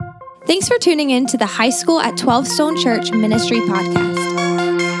Thanks for tuning in to the High School at 12 Stone Church Ministry Podcast.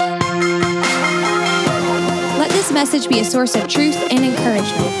 Let this message be a source of truth and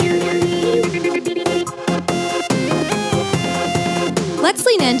encouragement. Let's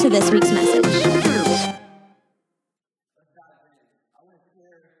lean into this week's message.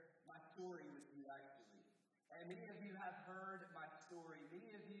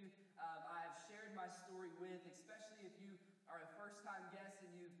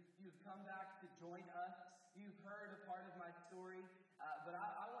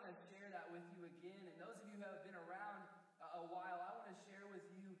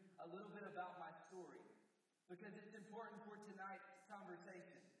 Because it's important for tonight's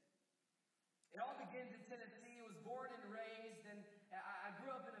conversation. It all begins in Tennessee. I was born and raised, and I grew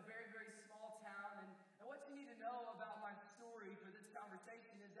up in a very, very small town. And what you need to know about my story for this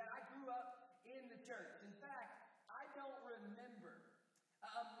conversation is that I grew up in the church. In fact, I don't remember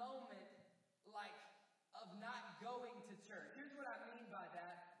a moment of not going to church. Here's what I mean by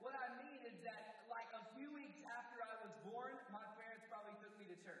that. What I mean is that a few weeks after I was born, my parents probably took me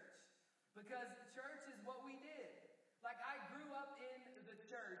to church. Because church is what we did. I grew up in the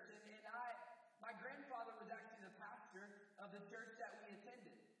church, and my grandfather was actually the pastor of the church that we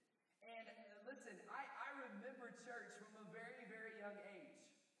attended. And listen, I remember church from a very, very young age.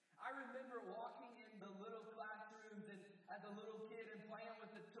 I remember walking in the little classrooms and as a little kid and playing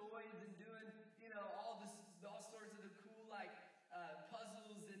with the toys and doing, all sorts of the cool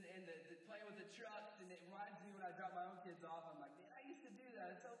puzzles and playing with the trucks. And it reminds me when I drop my own kids off, I'm like, man, I used to do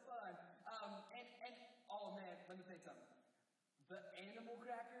that. It's so fun. Oh man, let me tell you something. The animal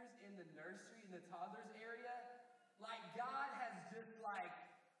crackers in the nursery, in the toddlers area, God has just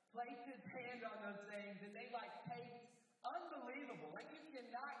placed his hand on those things, and they taste unbelievable. You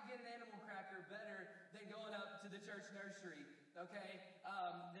cannot get an animal cracker better than going up to the church nursery, okay?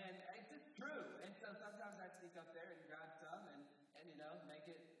 Then it's just true. And so sometimes I sneak up there and grab some and make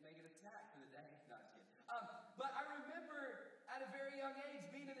it a snack for the day. No, I'm just kidding. But I remember at a very young age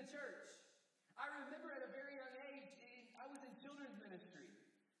being in the church. I remember at a very young age, I was in children's ministry.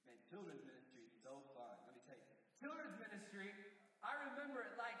 Man, children's ministry is so fun. Let me tell you. Children's ministry, I remember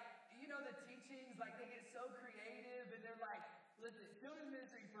it the teachings, they get so creative, and they're listen, children's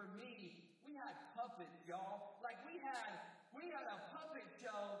ministry for me, we had puppets, y'all. We had a puppet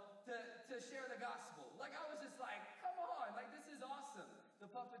show to share the gospel. I was just come on, this is awesome. The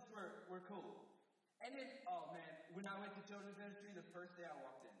puppets were cool. And then, oh man, when I went to children's ministry, the first day I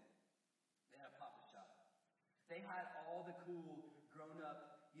walked in, they had a puppet shop. They had all the cool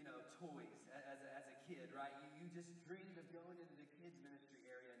grown-up, toys as a kid, right? You just dreamed of going into the kids ministry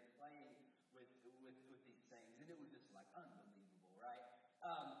area and playing with these things, and it was just unbelievable, right?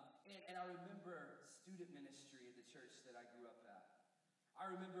 And I remember student ministry at the church that I grew up at. I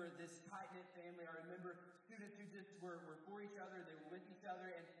remember this tight-knit family. I remember students who just were for each other. They were with each other.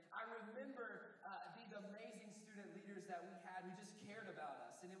 And I remember these amazing student leaders that we had who just cared about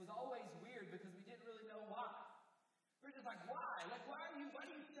us. And it was always weird because we didn't really know why. We're just why? Why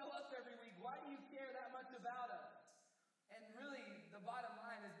do you show up every week? Why do you care that much about us? And really, the bottom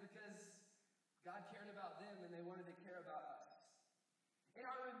line is because God cared about them and they wanted to care about us. And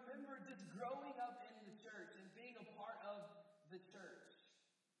I remember just growing up in the church and being a part of the church.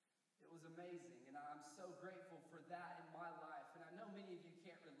 It was amazing, and I'm so grateful for that in my life. And I know many of you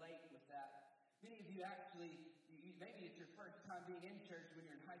can't relate with that. Many of you actually, maybe it's your first time being in church when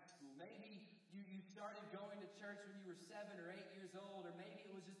you're in high school. Maybe you started going to church when you were 7 or 8 years old, or maybe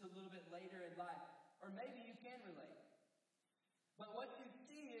it was just a little bit later in life. Or maybe you can relate. But what you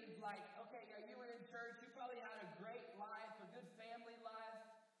see is okay, you were in church, you probably had a great life, a good family life,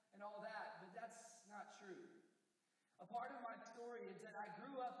 and all that, but that's not true. A part of my story is that I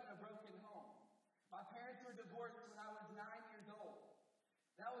grew up in a broken home. My parents were divorced when I was 9 years old.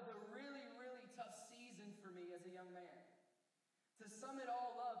 That was a really, really tough season for me as a young man. To sum it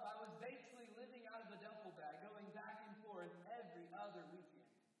all up, I was basically living out of a duffel bag, going back and forth every other weekend.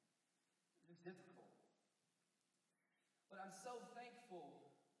 It was difficult. But I'm so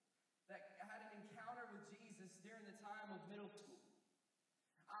thankful that I had an encounter with Jesus during the time of middle school.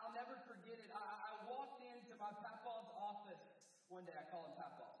 I'll never forget it. I walked into my papa's office one day. I call him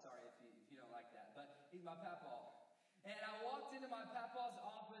Papa. Sorry if you don't like that, but he's my papa. And I walked into my papa's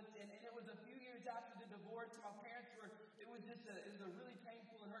office, and it was a few years after the divorce. My parents it was a really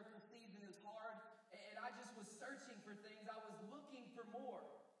painful and hurtful season. It was hard, and I just was searching for things. I was looking for more.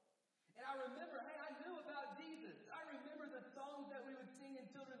 And I remember, hey, I knew about Jesus. I remember the songs that we would sing in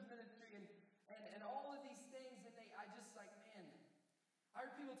children's ministry and all of these things, and I just man, I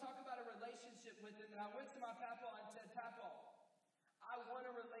heard people talk about a relationship with him, and I went to my papa and said, Papa, I want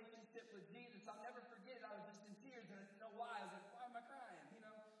a relationship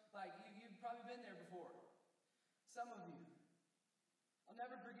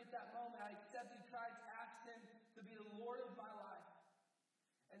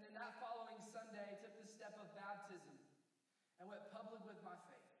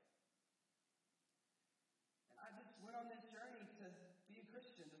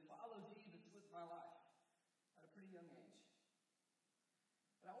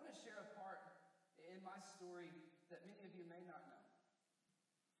in my story that many of you may not know.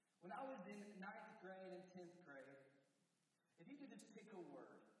 When I was in 9th grade and 10th grade, if you could just pick a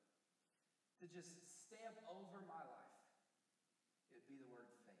word to just stamp over my life, it would be the word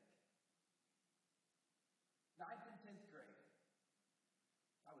fake. 9th and 10th grade,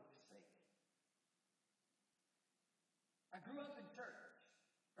 I was fake. I grew up in church,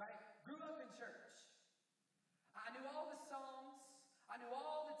 right? Grew up in church. I knew all the songs. I knew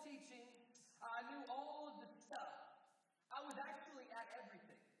all the teachings. I knew all of the stuff. I was actually at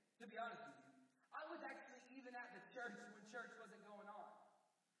everything, to be honest with you. I was actually even at the church when church wasn't going on.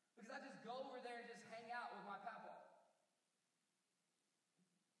 Because I just go over there and just hang out with my papa.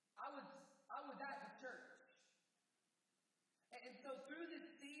 I was at the church. And so through this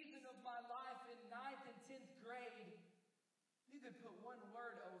season of my life in 9th and 10th grade, you could put one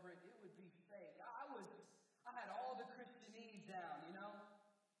word over it, it would be fake. I had all the Christianese down, you know?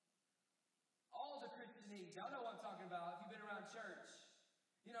 All the Christianese. Y'all know what I'm talking about if you've been around church.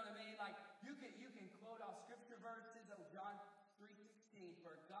 You know what I mean? Like, you can quote off scripture verses of John 3:16,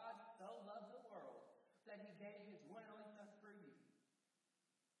 for God so loved the world that he gave his one and only son for you.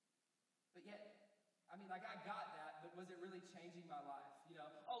 But yet, I mean, like, I got that, but was it really changing my life? You know?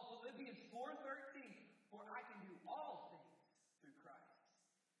 Oh, Philippians 4:13, for I can do all things through Christ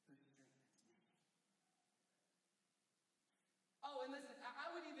who strengthens me. Oh, and listen, I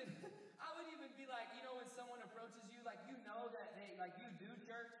would even be like, you know, when someone approaches you, like, you know that they, like, you do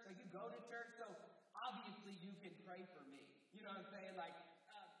church, like, you go to church, so obviously you can pray for me. You know what I'm saying? Like,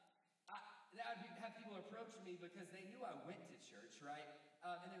 have people approach me because they knew I went to church, right?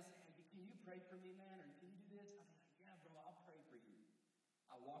 And they would say, hey, can you pray for me, man? Or can you do this? I'd be like, yeah, bro, I'll pray for you.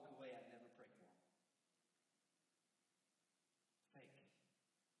 I'll walk away, I'd never pray for them. Fake.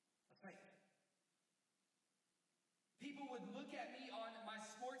 A fake. People would look at me on my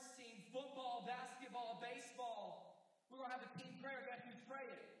sports team, football, basketball, baseball. We're going to have a team prayer. Guess who's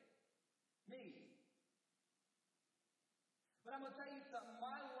praying? Me. But I'm going to tell you something.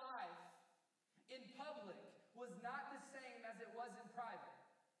 My life in public was not the same as it was in private.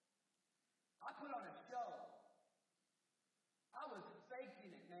 I put on a show. I was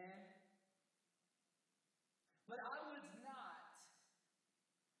faking it, man. But I was not.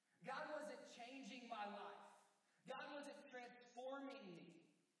 God wasn't changing my life. God wasn't transforming me.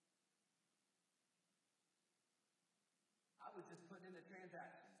 I was just putting in the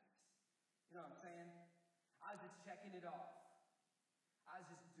transactions. You know what I'm saying? I was just checking it off. I was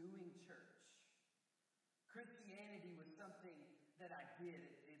just doing church. Christianity was something that I did.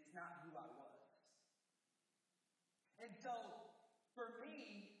 It's not who I was. And so, for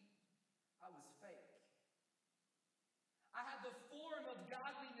me, I was fake. I had the form of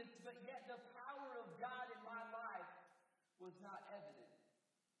godliness, but yet the power of God in my life was not evident.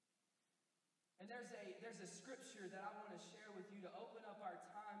 And there's a scripture that I want to share with you to open up our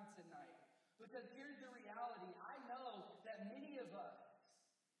time tonight. Because here's the reality. I know that many of us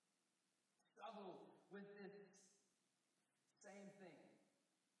struggle with this same thing.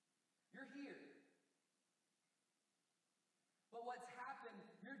 You're here. But what's happened,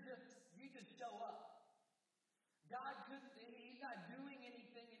 you just show up. God he's not doing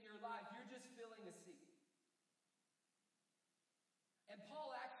anything in your life. You're just filling a seat. And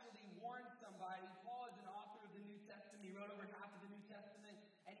Paul actually warned somebody. Paul is an author of the New Testament. He wrote over half of the New Testament.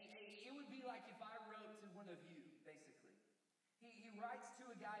 And it would be like if I wrote to one of you, basically. He writes to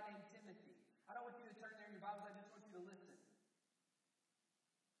a guy named Timothy. I don't want you to turn there in your Bibles. I just want you to listen.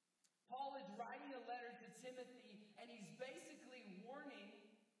 Paul is writing a letter to Timothy, and he's basically warning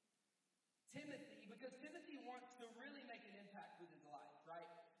Timothy, because Timothy wants to really make an impact with his life, right?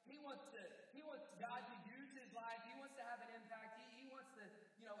 He wants God to use his life. He wants to have an impact. He wants to,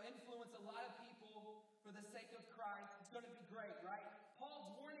 influence a lot of people for the sake of Christ. It's going to be great, right?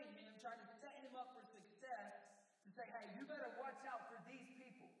 Paul's warning him, trying to set him up for success, to say, hey, you better watch out for these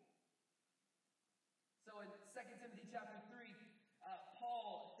people. So in 2 Timothy chapter 3,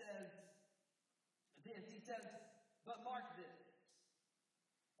 Paul says this. He says, but mark this.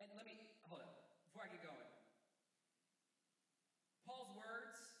 And hold on, before I get going. Paul's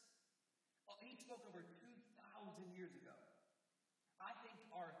words, he spoke over 2,000 years ago, I think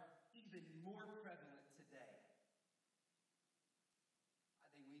are even more prevalent today. I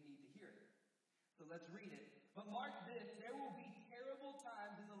think we need to hear it. So let's read it. But mark this, there will be terrible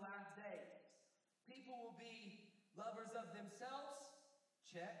times in the last days. People will be lovers of themselves,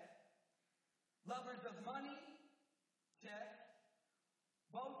 check. Lovers of money, check.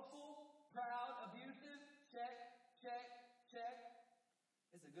 Boastful, proud, abusive, check, check, check.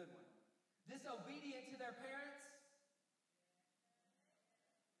 It's a good one. Disobedient to their parents.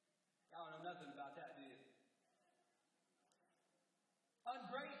 Y'all don't know nothing about that, do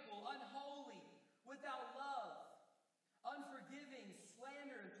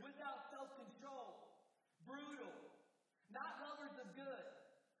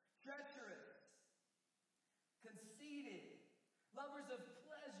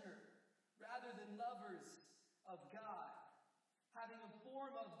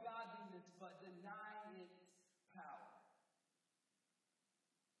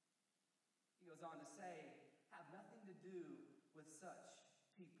do with such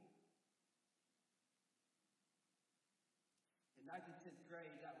people? In 9th and 10th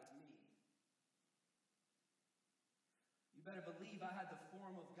grade, that was me. You better believe I had the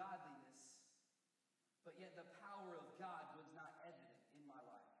form of godliness, but yet the power of God was not evident in my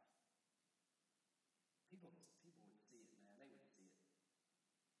life. People would see it, man. They would see it.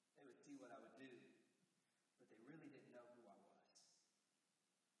 They would see what I would do, but they really didn't know who I was.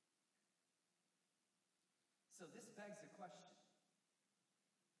 So this begs the question.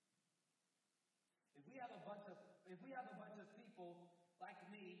 If we have a bunch of people like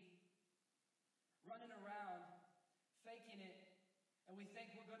me running around faking it, and we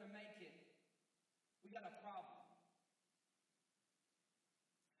think we're going to make it, we got a problem.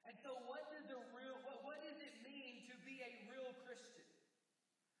 And so what does it mean to be a real Christian?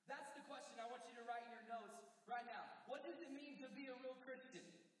 That's the question I want you to write in your notes right now. What does it mean to be a real Christian?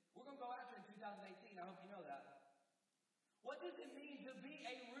 We're going to go after in 2018. I hope you know that. What does it mean to be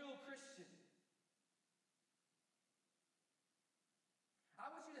a real Christian? I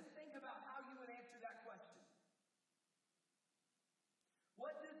want you to think about how you would answer that question.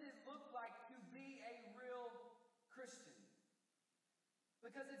 What does it look like to be a real Christian?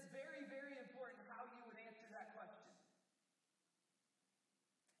 Because it's very, very important how you would answer that question.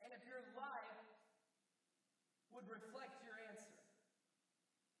 And if your life would reflect your answer.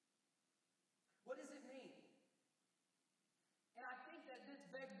 What does it mean? And I think that this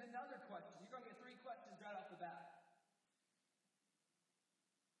begs another question. You're going to get 3 questions right off the bat.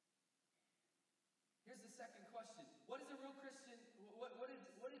 Here's the second question. What is a real Christian? What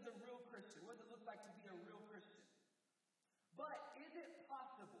is a real Christian? What does it look like to be a real Christian? But is it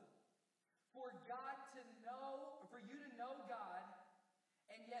possible for God to know, or for you to know God,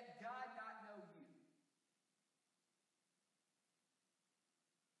 and yet God not know you?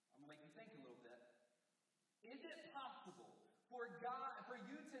 I'm going to make you think a little bit. Is it possible for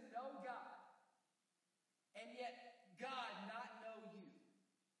you to know God, and yet God not know you?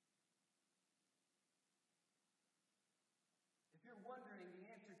 If you're wondering the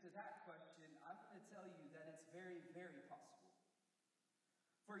answer to that question, I'm going to tell you that it's very, very possible.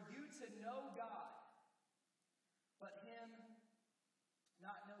 For you to know God, but Him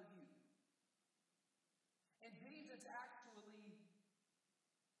not know you. And Jesus actually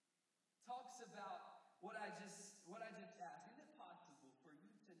talks about what I just asked. Is it possible for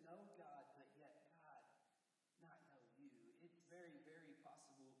you to know God, but yet God not know you? It's very, very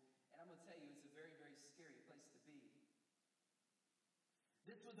possible. And I'm going to tell you, it's a very, very scary place to be.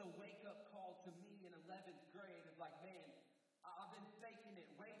 This was a wake-up call to me in 11th grade of like, man, I've been faking it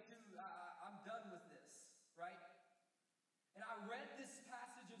way too, I'm done with this, right? And I read this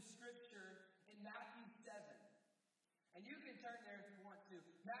passage of Scripture in Matthew 7. And you can turn there if you want to.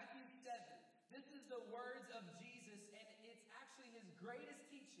 Matthew 7. This is the words of Jesus, and it's actually his greatest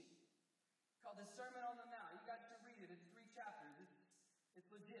teaching, called the Sermon on the Mount. You guys should read it. It's 3 chapters. It's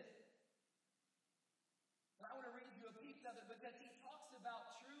legit. But I want to read you a piece of it because he talks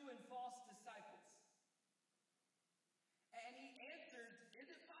about true and false disciples. And he answers, is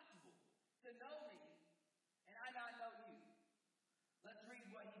it possible to know me and I not know you? Let's read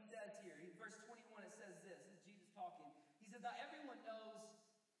what he says here. In verse 21, it says this. This is Jesus talking. He says, not everyone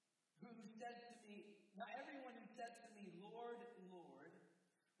who says to me, Lord, Lord,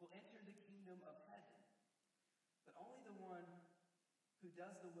 will enter the kingdom of heaven, but only the one who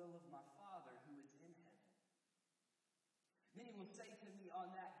does the will of my Father who is in heaven. Many will say to me on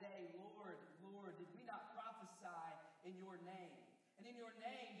that day, Lord, Lord, did we not prophesy in your name? And in your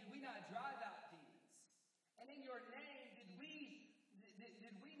name did we not drive out demons? And in your name did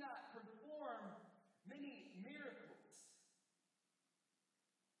we not perform many miracles?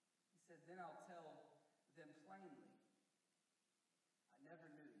 He said, then I'll tell them plainly, I never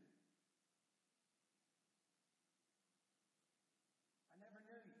knew you. I never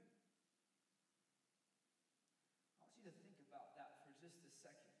knew you. I want you to think about that for just a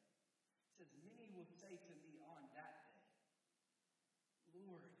second. It says, many will say to me on that day,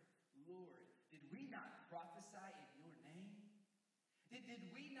 Lord, Lord, did we not prophesy in your name? Did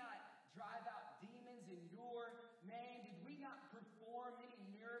we not drive out demons in your name? Did we not perform any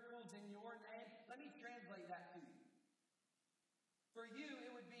miracles in your name? Let me translate that to you. For you,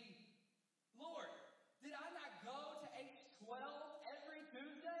 it would be, Lord, did I not go to H12 every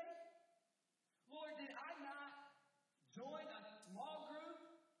Tuesday? Lord, did I not join a small group?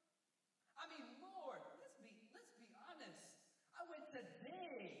 I mean, Lord, let's be honest. I went to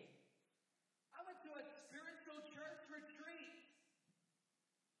DIG. I went to a spiritual church retreat.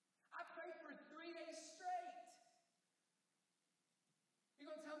 I prayed for 3 days straight.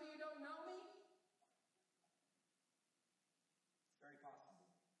 You're going to tell me you don't know me?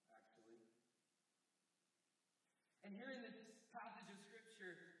 And here in this passage of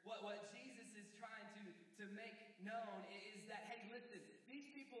Scripture, what Jesus is trying to make known is that, hey, listen,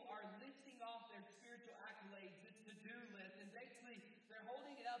 these people are listing off their spiritual accolades, this to-do list, and basically they're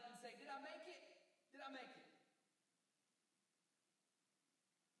holding it up and saying, did I make it? Did I make it?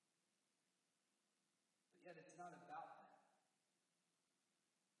 But yet it's not about that.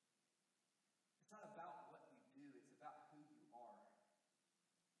 It's not about what you do, it's about who you are.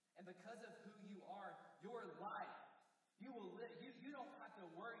 And because of who you are, your life, you will live. You don't have to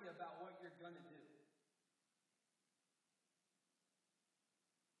worry about what you're going to do.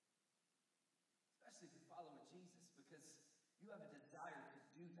 Especially if you're following Jesus, because you have a desire to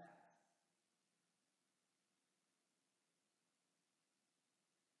do that.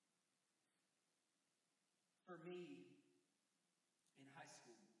 For me, in high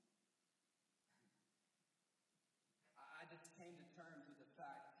school, I just came to terms with the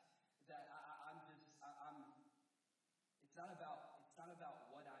fact that it's not about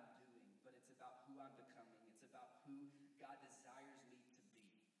what I'm doing, but it's about who I'm becoming. It's about who God desires me to be.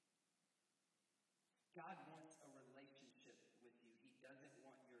 God wants a relationship with you. He doesn't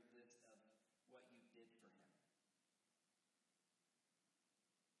want your list of what you did for him.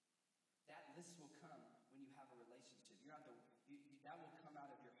 That list will come when you have a relationship. That will come out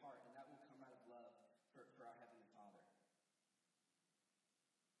of your heart, and that will come out of love for our Heavenly Father.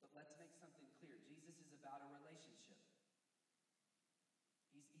 But let's make something clear. Jesus is about a relationship.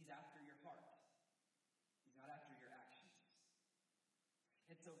 He's after your heart. He's not after your actions.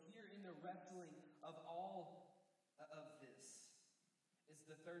 And so here in the wrestling of all of this is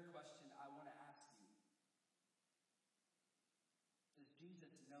the third question I want to ask you. Does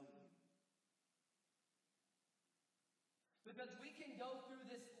Jesus know you? Because we can go through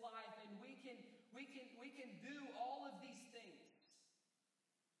this life and we can do all of these things.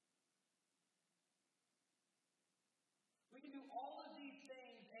 We can do all of these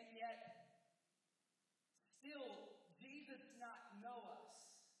things, and yet still Jesus not know us.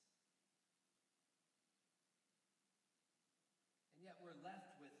 And yet we're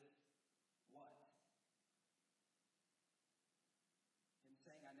left with what? Him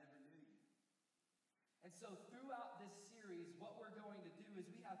saying, I never knew you. And so throughout this series, what we're going to do is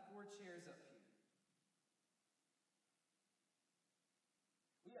we have 4 chairs up here.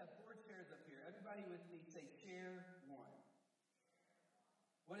 We have 4 chairs up here. Everybody with me say chair 1.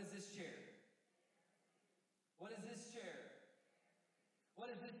 What is this chair? What is this chair?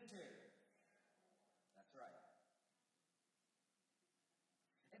 What is this chair? That's right.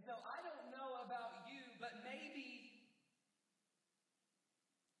 And so I don't know about you, but maybe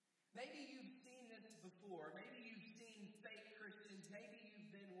you've seen this before. Maybe you've seen fake Christians. Maybe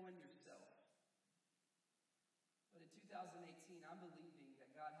you've been one yourself. But in 2018, I'm believing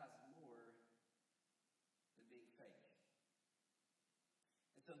that God has more than being fake.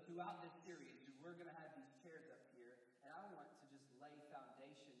 And so throughout this series, we're going to have these chairs up here, and I want to just lay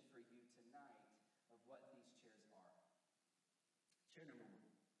foundation for you tonight of what these chairs are. Chair number 1.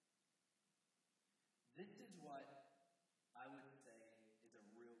 This is what I would say is a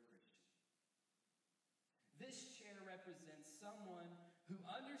real Christian. This chair represents someone who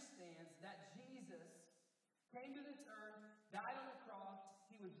understands that Jesus came to this earth, died on the cross,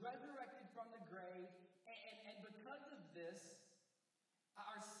 he was resurrected from the grave, and because of this,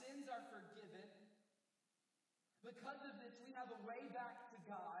 our sins are forgiven. Because of this, we have a way back to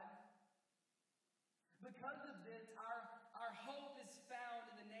God. Because of this, our hope is found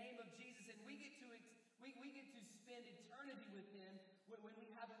in the name of Jesus, and we get to spend eternity with him when we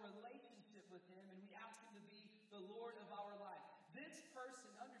have a relationship with him and we ask him to be the Lord of our life. This person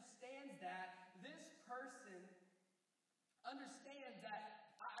understands that. This person understands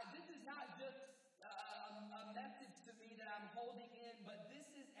that this is not just a message to me that I'm holding in, but this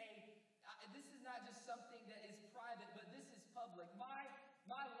is not just something that is private, but this is public. My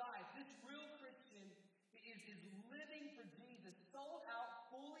life, this real Christian is living for Jesus, sold out,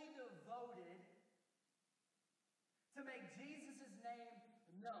 fully devoted to make Jesus' name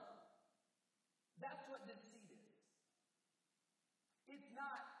known. That's what this seed is. It's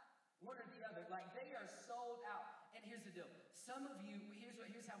not one or the other. Like, they are sold out. And here's the deal. Some of you,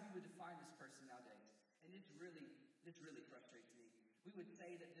 here's how we would define this person nowadays. And this really frustrates me. We would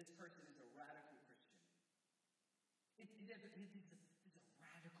say that this person is a radical Christian. It's a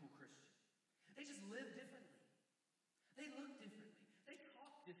radical Christian. They just live differently. They look differently. They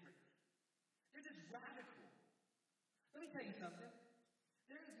talk differently. They're just radical. Let me tell you something.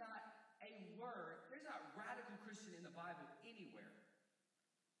 There's not radical Christian in the Bible anywhere.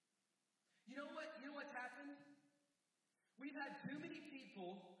 You know what's happened? We've had too many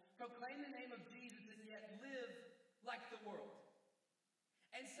people proclaim the name of Jesus and yet live like the world.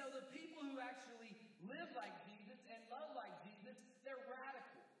 And so the people who actually live like Jesus and love like Jesus, they're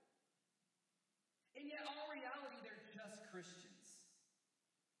radical. And yet, all reality, they're just Christians.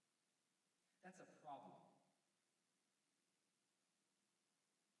 That's a problem.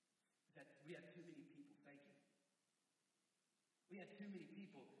 That we have too many people faking. We have too many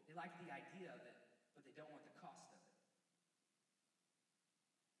people, they like the idea of it, but they don't want the cost of it.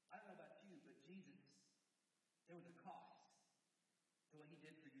 I don't know about you, but Jesus, there was a cost to what he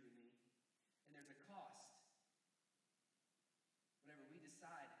did for you and me. And there's a cost whenever we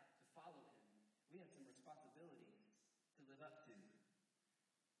decide to follow him. We have some responsibilities to live up to.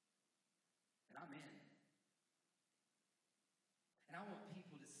 And I'm in. And I want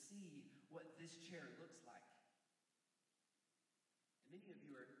people to see what this chair looks like. And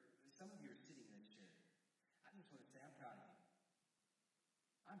some of you are sitting in this chair. I just want to say I'm proud of you.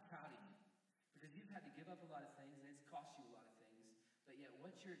 I'm proud of you. Because you've had to give up a lot of things, and it's cost you a lot of things. But yet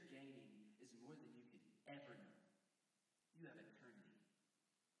what you're gaining is more than you could ever know. You have eternity.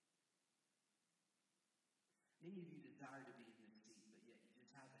 Many of you desire to be in this seat, but yet you just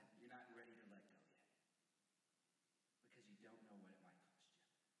haven't. You're not ready to let go yet. Because you don't know what it might cost you.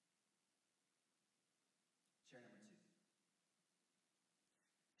 Chair number 2.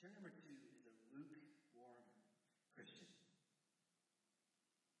 Chair number 2 is a lukewarm Christian.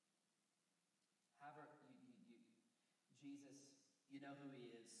 However, Jesus, you know who he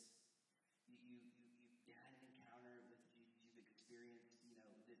is. You had an encounter with Jesus. You've experienced,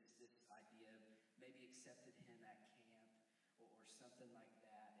 this idea of maybe accepted him at camp or something like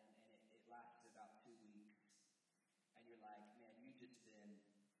that, and it lasted about 2 weeks. And you're like, man, you've just been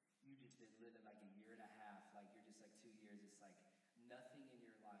living like a year and a half, like you're just like 2 years. It's like nothing in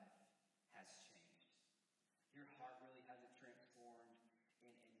your life has changed. Your heart really hasn't transformed,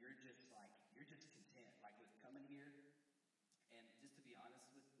 and you're just content, like with coming here. And just to be honest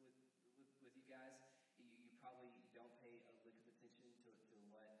with you guys, you probably don't pay a lick of attention to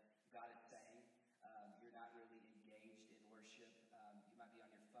what God is saying. You're not really engaged in worship. You might be on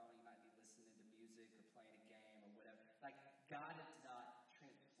your phone, you might be listening to music or playing a game or whatever. Like, God is not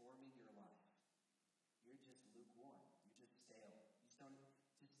transforming your life. You're just lukewarm. You're just stale. You just don't,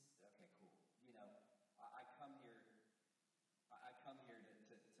 okay, cool. I come here to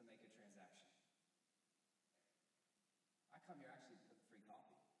make a transaction. I come here actually for the free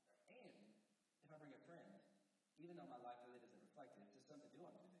coffee. And if I bring a friend, even though my life really doesn't reflect it, it's just something to do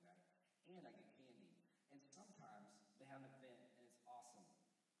on Tuesday night. And I get candy. And sometimes they have an event and it's awesome.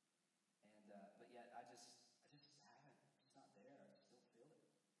 And but yet I just haven't. It's not there. I just don't feel it.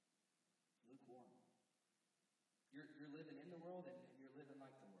 Lukewarm. You're living in the world and you're living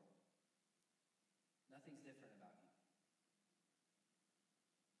like the world. Nothing's different about you.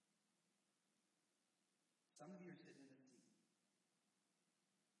 Some of you are sitting in this seat.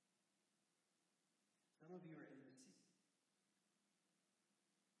 Some of you are in this seat.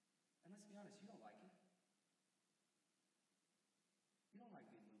 And let's be honest, you don't like it. You don't like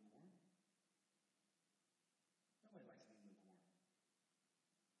being lukewarm. Nobody likes being lukewarm.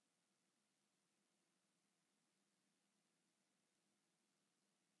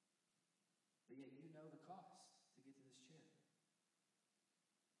 But yet you know the cost to get to this chair.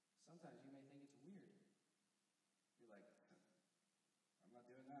 Sometimes you may think it's weird. You're like, I'm not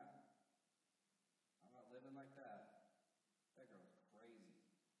doing that. I'm not living like that. That girl's crazy.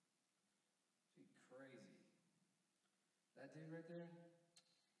 She's crazy. That dude right there,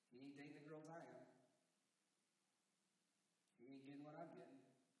 he ain't dating the girls I am. He ain't getting what I'm getting.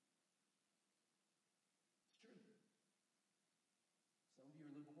 It's true. Some of you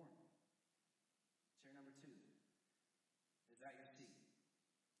are lukewarm. Chair number 2. Is that your seat?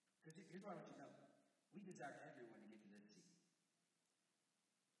 Because here's what I want you to know. We desire everyone to get to this seat.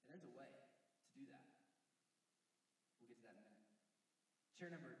 And there's a way to do that. We'll get to that in a minute.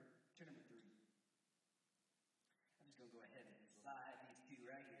 Chair number 3. I'm just going to go ahead and slide these 2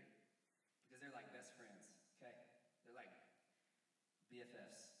 right here. Because they're like best friends, okay? They're like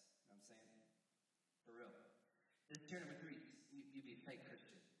BFFs. You know what I'm saying? For real. This is chair number 3. You be a fake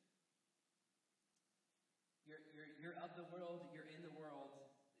Christian. You're of the world, you're in the world,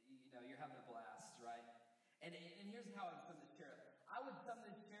 you're having a blast, right? And here's how I would sum this chair up. I would sum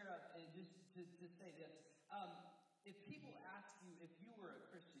this chair up and just to say this. If people ask you if you were a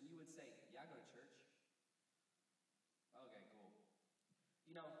Christian, you would say, yeah, I go to church. Okay, cool.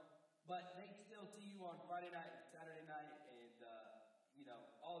 But they still see you on Friday night and Saturday night and,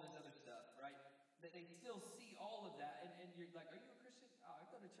 all this other stuff, right? They still see all of that. And you're like, are you a Christian? Oh, I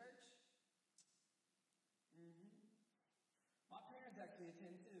go to church. Mm-hmm. My parents actually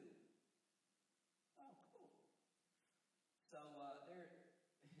attend too. Oh, cool. So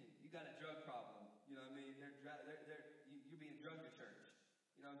you got a drug problem. You know what I mean? You're being drugged to church.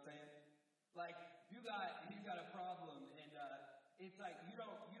 You know what I'm saying? Like you got a problem, and it's like you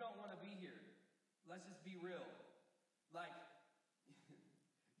don't want to be here. Let's just be real. Like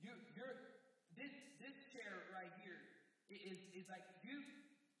this chair right here is like you've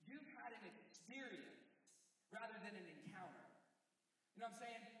had an experience rather than an encounter. You know what I'm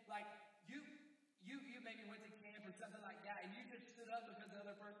saying? Like you maybe went to camp or something like that, and you just stood up because the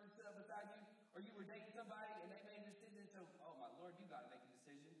other person stood up beside you, or you were dating somebody and they made a decision. So, oh my Lord, you got to make a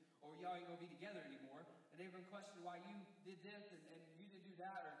decision, or y'all ain't gonna be together anymore. And they're gonna question why you did this and you didn't do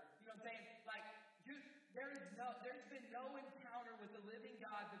that, or you know what I'm saying? Like there's been no encounter with the living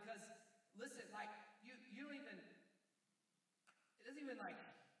God because listen, like you don't even. It doesn't even like.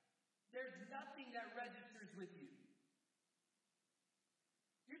 There's nothing that registers with you.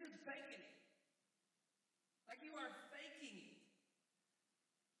 You're just faking it. Like you are faking it.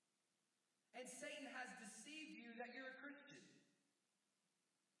 And Satan has deceived you that you're a Christian.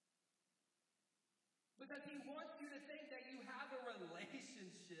 Because he wants you to think that you have a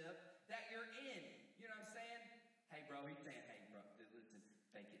relationship that you're in. You know what I'm saying? Hey bro, he's saying, hey bro, listen,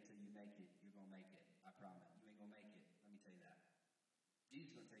 fake it till you make it. You're going to make it. I promise. You ain't going to make it. Let me tell you that.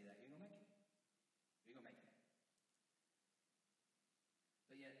 Jesus is going to tell you that. You ain't going to make it. You're going to make it.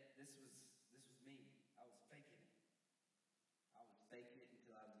 But yet, this was me. I was faking it. I was faking it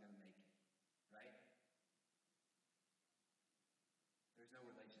until I was going to make it. Right? There's no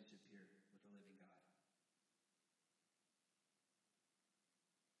relationship here with the living God.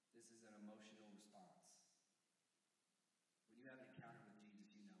 This is an emotional response. When you have an encounter with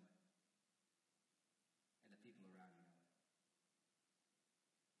Jesus, you know it. And the people around you know it.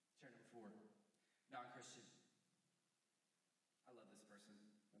 Chair number 4, non-Christian. I love this person.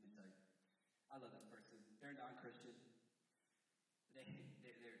 Let me tell you. I love this person. They're non-Christian.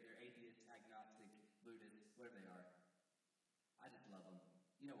 They're atheist, agnostic, Buddhist, whatever they are. I just love them.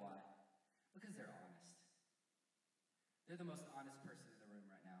 You know why? Because they're honest. They're the most honest person in the room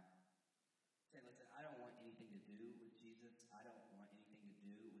right now. Saying, listen, I don't want anything to do with Jesus. I don't want anything to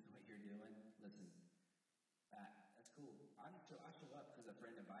do with what you're doing. Listen, that's cool. I show up because a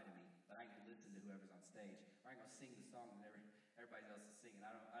friend invited me, but I can listen to whoever's on stage. Or I can go sing the song that everybody else is singing.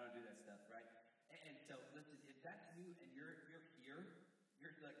 I don't do that stuff, right? And so, listen, if that's you and you're here,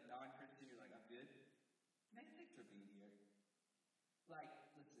 you're like non-Christian, you're like, I'm good. Man, thanks for being here. Like,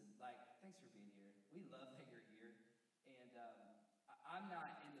 listen, like, thanks for being here. We love that you're here. And I'm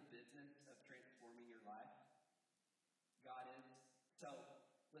not in the business of transforming your life. God is. So,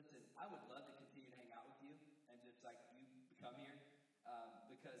 listen, I would love to continue to hang out with you and just like you come here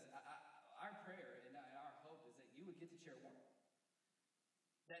because our prayer and our hope is that you would get to chair 1.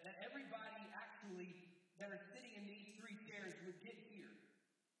 That everybody actually that are sitting in these 3 chairs would get here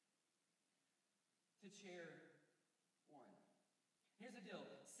to chair 1. Here's the deal.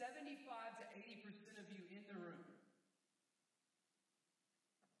 75 to 80% of you in the room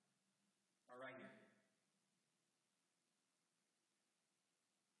are right here.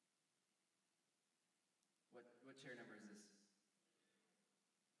 What chair number is this?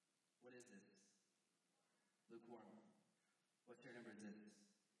 What is this? Lukewarm. What chair number is this?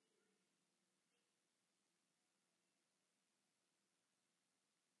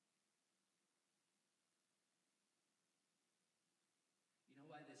 You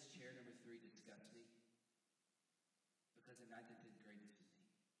know why this chair number 3 disgusts me? Because in 9th and 10th grade, this was me.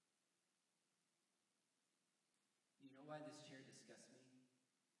 You know why this chair disgusts me?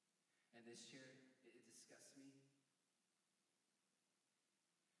 And this chair, it disgusts me?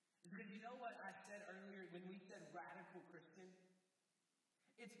 It's because you know what I said earlier when we said radical Christian?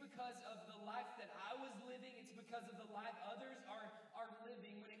 It's because of the life that I was living. It's because of the life others are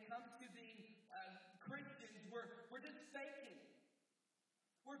living. When it comes to being Christians, we're just faking.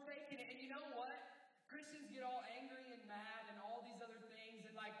 We're faking it. And you know what? Christians get all angry and mad and all these other things.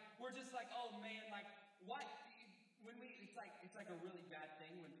 And like, we're just like, oh man, like, what? It's like a really bad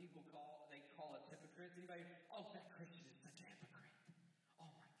thing when people call us hypocrites. Anybody? Oh, that Christian is such a hypocrite. Oh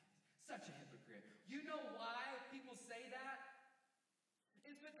my goodness, such a hypocrite. You know why people say that?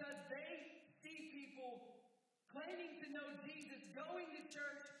 It's because they see people claiming to know Jesus, going to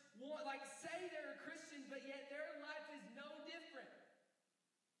church, like say they're a Christian, but yet their life is no different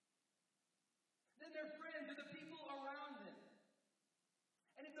than their friends or the people around them.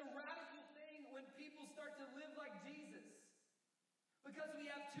 And it's a radical thing when people start to live like Jesus. Because we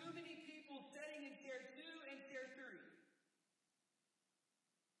have too many people sitting in chair 2 and chair 3.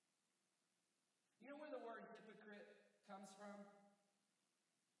 You know where the word hypocrite comes from?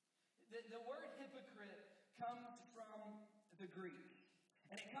 The word hypocrite comes from the Greek.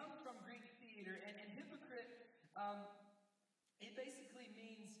 And it comes from Greek theater. And hypocrite, it basically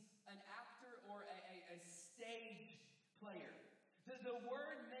means an actor or a stage player. The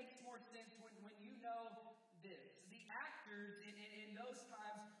word makes more sense when you know this. The actors in those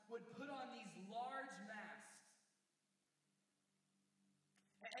times would put on these